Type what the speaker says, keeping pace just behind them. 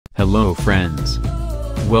Hello friends.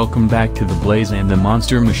 Welcome back to the Blaze and the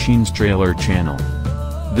Monster Machines trailer channel.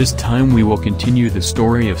 This time we will continue the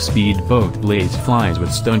story of Speedboat Blaze Flies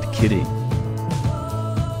with Stunt Kitty.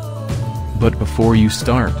 But before you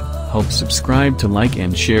start, help subscribe to like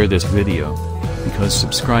and share this video, because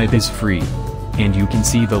subscribe is free, and you can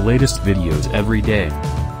see the latest videos every day.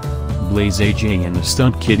 Blaze AJ and the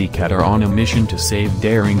Stunt Kitty Cat are on a mission to save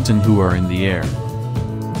Darrington who are in the air.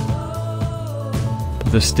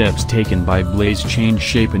 The steps taken by Blaze change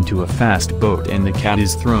shape into a fast boat and the cat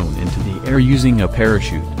is thrown into the air using a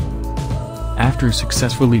parachute. After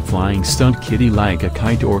successfully flying Stunt Kitty like a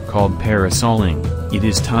kite or called parasoling, it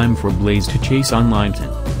is time for Blaze to chase on Darrington.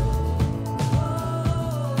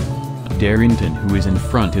 Darrington, who is in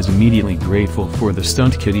front, is immediately grateful for the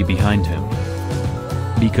Stunt Kitty behind him.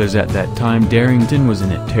 Because at that time Darrington was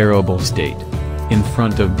in a terrible state. In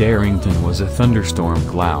front of Darrington was a thunderstorm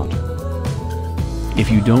cloud. If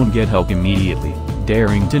you don't get help immediately,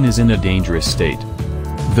 Darrington is in a dangerous state.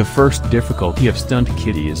 The first difficulty of Stunt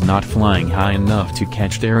Kitty is not flying high enough to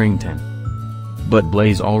catch Darrington. But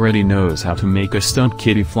Blaze already knows how to make a Stunt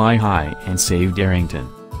Kitty fly high and save Darrington.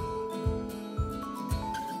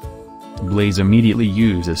 Blaze immediately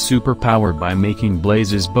uses superpower by making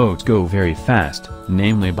Blaze's boat go very fast,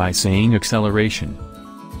 namely by saying acceleration.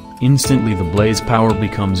 Instantly the Blaze power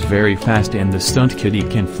becomes very fast and the Stunt Kitty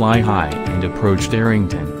can fly high and approach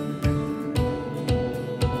Darrington.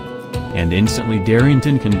 And instantly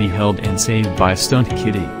Darrington can be held and saved by Stunt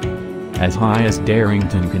Kitty. As high as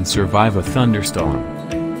Darrington can survive a thunderstorm.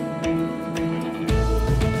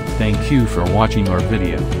 Thank you for watching our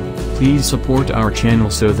video. Please support our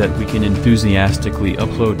channel so that we can enthusiastically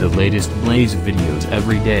upload the latest Blaze videos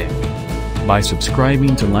every day. By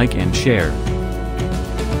subscribing to like and share.